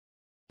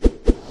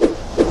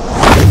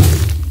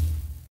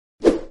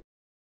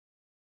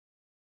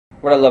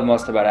what I love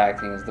most about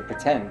acting is the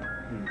pretend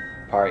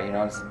part, you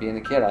know, just being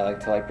a kid. I like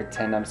to like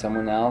pretend I'm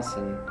someone else,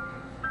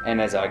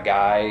 and as a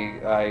guy,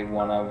 I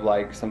want to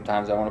like,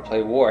 sometimes I want to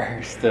play war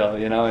still,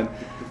 you know, and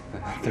a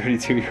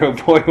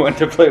 32-year-old boy wanted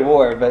to play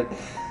war, but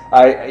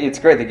it's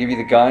great. They give you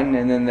the gun,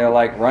 and then they're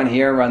like, run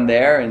here, run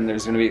there, and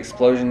there's going to be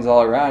explosions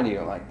all around you.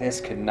 I'm like,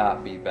 this could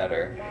not be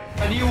better.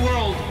 A new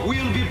world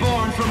will be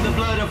born from the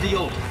blood of the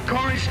old.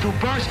 Courage to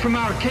burst from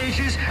our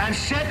cages and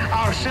set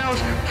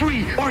ourselves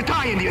free, or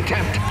die in the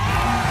attempt.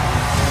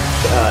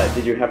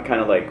 Did you have kind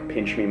of like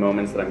pinch me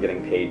moments that I'm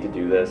getting paid to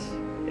do this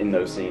in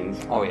those scenes?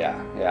 Oh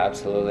yeah,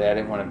 absolutely. I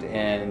didn't want it to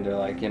end, or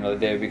like, you know, the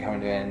day would be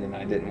coming to an end, and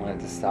I didn't want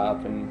it to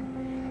stop.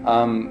 And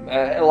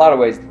a lot of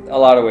ways,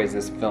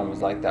 this film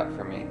was like that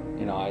for me.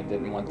 You know, I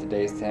didn't want the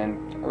days to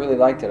end. I really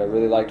liked it. I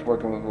really liked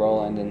working with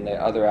Roland, and the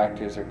other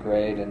actors are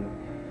great. And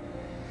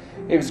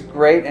it was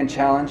great and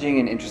challenging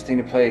and interesting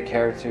to play a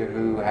character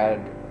who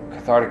had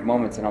cathartic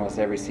moments in almost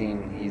every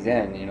scene he's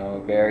in. You know,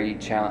 very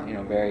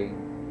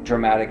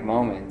dramatic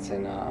moments,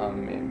 and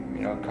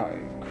you know,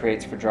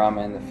 creates for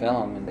drama in the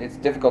film. And it's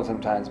difficult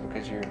sometimes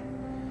because you're,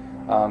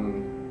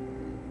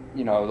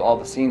 you know, all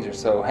the scenes are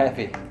so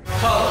heavy.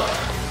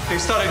 They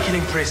started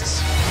killing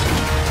priests.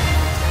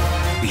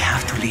 We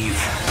have to leave.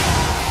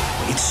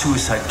 It's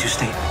suicide to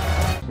stay.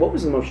 What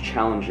was the most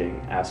challenging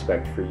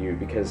aspect for you?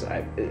 Because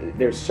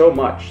there's so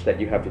much that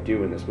you have to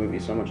do in this movie.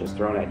 So much is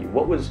thrown at you.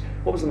 What was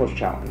the most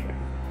challenging?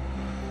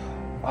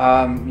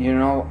 You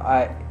know,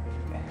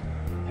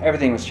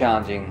 everything was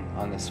challenging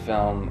on this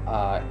film,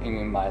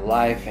 in my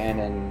life and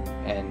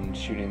in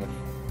shooting the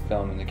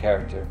film and the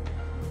character.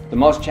 The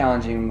most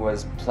challenging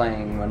was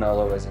playing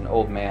Manolo as an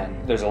old man.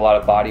 There's a lot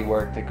of body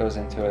work that goes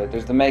into it.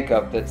 There's the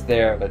makeup that's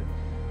there, but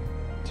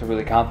to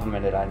really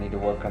complement it, I need to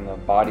work on the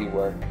body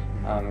work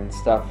and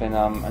stuff, and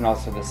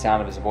also the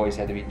sound of his voice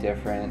had to be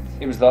different.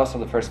 It was also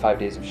the first 5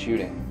 days of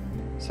shooting,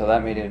 so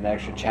that made it an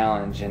extra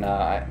challenge. And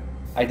I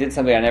did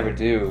something I never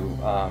do,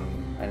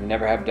 and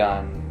never have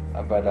done,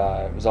 but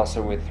it was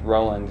also with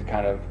Roland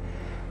kind of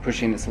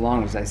pushing this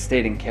along, was I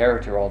stayed in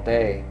character all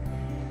day,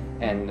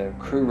 and the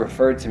crew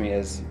referred to me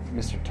as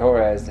Mr.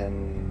 Torres,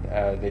 and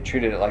they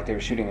treated it like they were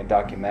shooting a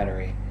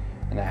documentary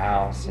in the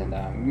house,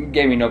 and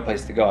gave me no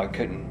place to go. I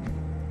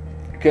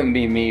couldn't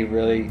be me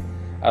really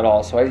at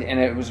all. So and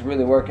it was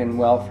really working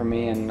well for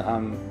me, and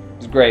it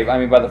was great. I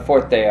mean, by the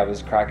 4th day, I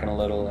was cracking a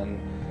little, and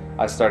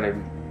I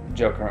started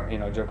joking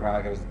around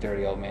like I was a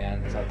dirty old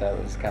man. I thought that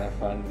was kind of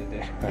fun to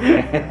do.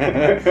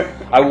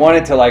 I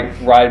wanted to like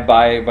ride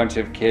by a bunch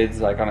of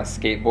kids like on a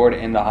skateboard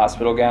in the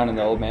hospital gown and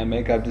the old man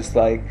makeup, just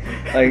like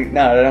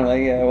no, I'm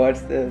like, yeah,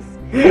 watch this.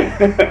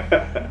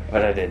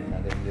 But I didn't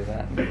do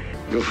that.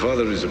 Your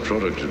father is a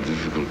product of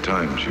difficult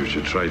times. You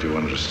should try to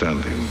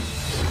understand him.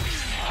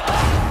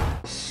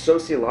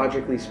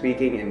 Sociologically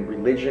speaking, in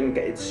religion,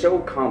 it's so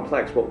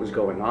complex what was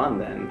going on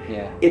then.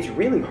 Yeah. It's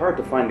really hard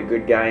to find a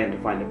good guy and to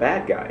find a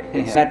bad guy.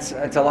 Yeah.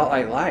 It's a lot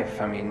like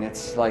life. I mean,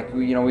 it's like,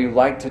 you know, we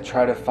like to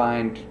try to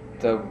find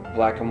the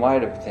black and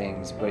white of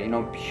things, but you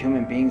know,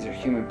 human beings are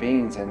human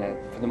beings, and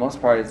for the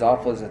most part, as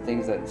awful as the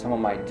things that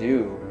someone might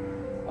do,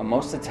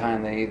 most of the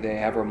time they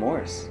have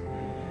remorse.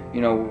 You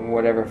know,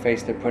 whatever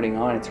face they're putting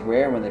on, it's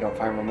rare when they don't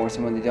find remorse,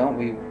 and when they don't,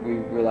 we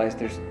realize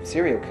there's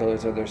serial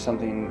killers, or there's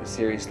something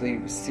seriously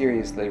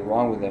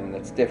wrong with them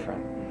that's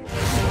different.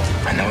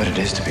 I know what it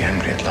is to be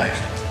angry at life.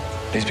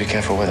 Please be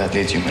careful where that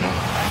leads you, Manolo.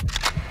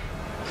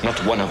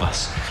 Not one of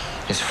us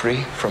is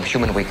free from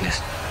human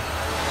weakness.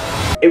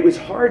 It was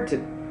hard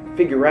to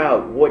figure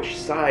out which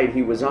side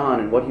he was on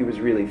and what he was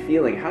really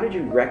feeling. How did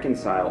you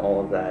reconcile all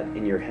of that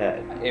in your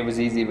head? It was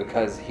easy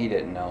because he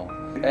didn't know.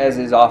 As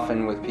is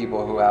often with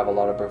people who have a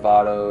lot of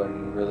bravado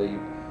and really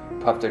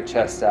puff their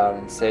chests out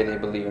and say they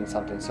believe in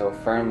something so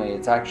firmly,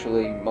 it's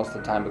actually most of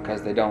the time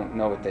because they don't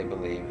know what they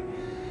believe,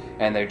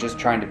 and they're just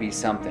trying to be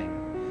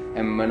something.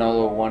 And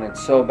Manolo wanted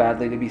so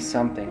badly to be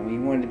something. I mean,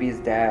 he wanted to be his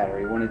dad, or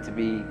he wanted to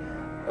be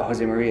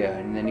Jose Maria,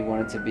 and then he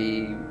wanted to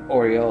be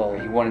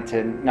Oriol. He wanted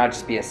to not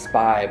just be a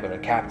spy, but a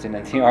captain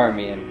in the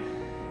army, and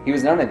he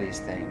was none of these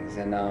things.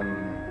 And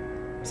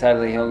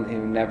sadly, he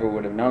never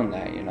would have known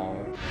that, you know.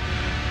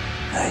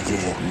 I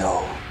didn't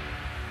know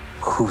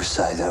whose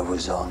side I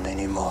was on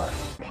anymore.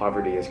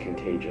 Poverty is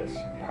contagious.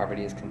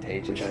 Poverty is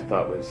contagious. Which I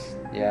thought was...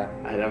 Yeah.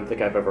 I don't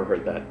think I've ever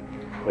heard that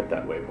put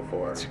that way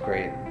before. It's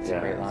great. It's a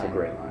great line. It's a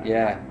great line.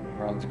 Yeah,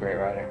 Roland's a great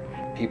writer.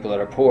 People that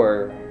are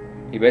poor,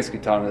 he basically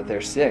taught them that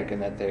they're sick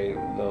and that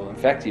they'll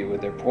infect you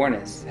with their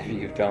poorness if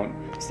you don't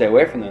stay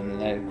away from them. And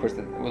then, of course,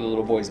 with a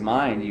little boy's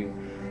mind, you,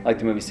 like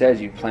the movie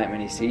says, you plant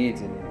many seeds,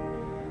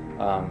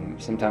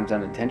 and sometimes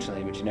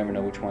unintentionally, but you never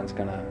know which one's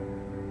gonna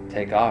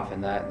take off.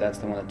 And that's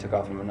the one that took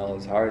off in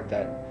Manolo's heart.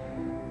 That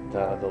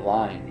the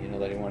line, you know,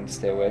 that he wanted to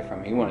stay away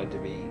from. He wanted to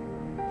be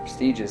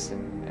prestigious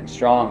and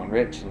strong and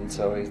rich, and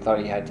so he thought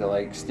he had to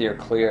like steer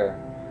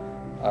clear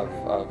of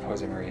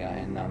Jose Maria,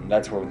 and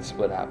that's where the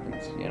split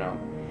happens, you know.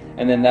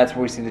 And then that's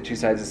where we see the two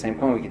sides of the same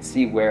coin. We could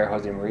see where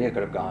Jose Maria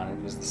could have gone.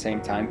 It was the same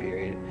time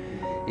period.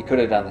 He could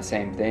have done the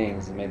same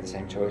things and made the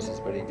same choices,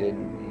 but he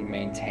didn't. He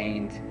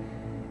maintained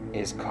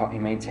he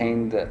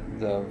maintained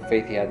the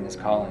faith he had in his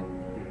calling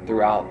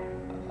throughout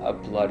a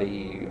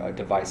bloody,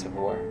 divisive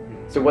war.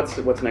 So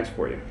what's next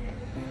for you?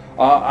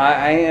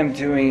 I am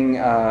doing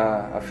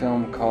a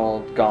film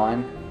called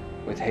Gone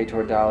with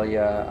Heitor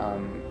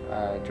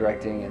Dalia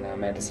directing, and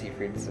Amanda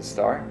Seyfried is the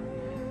star.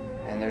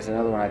 And there's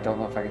another one I don't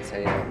know if I can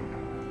say yet,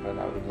 but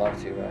I would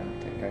love to. I don't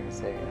think I can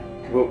say it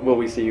yet. Will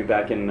we see you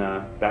back on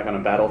a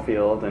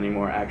battlefield? Any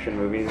more action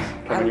movies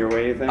coming your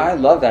way? You think? I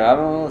love that. I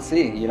don't know. Let's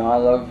see. You know, I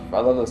love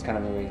those kind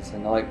of movies,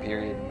 and I like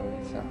period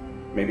movies. So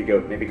maybe go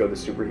the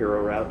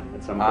superhero route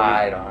at some point.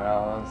 I don't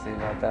know. Let's see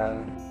about that.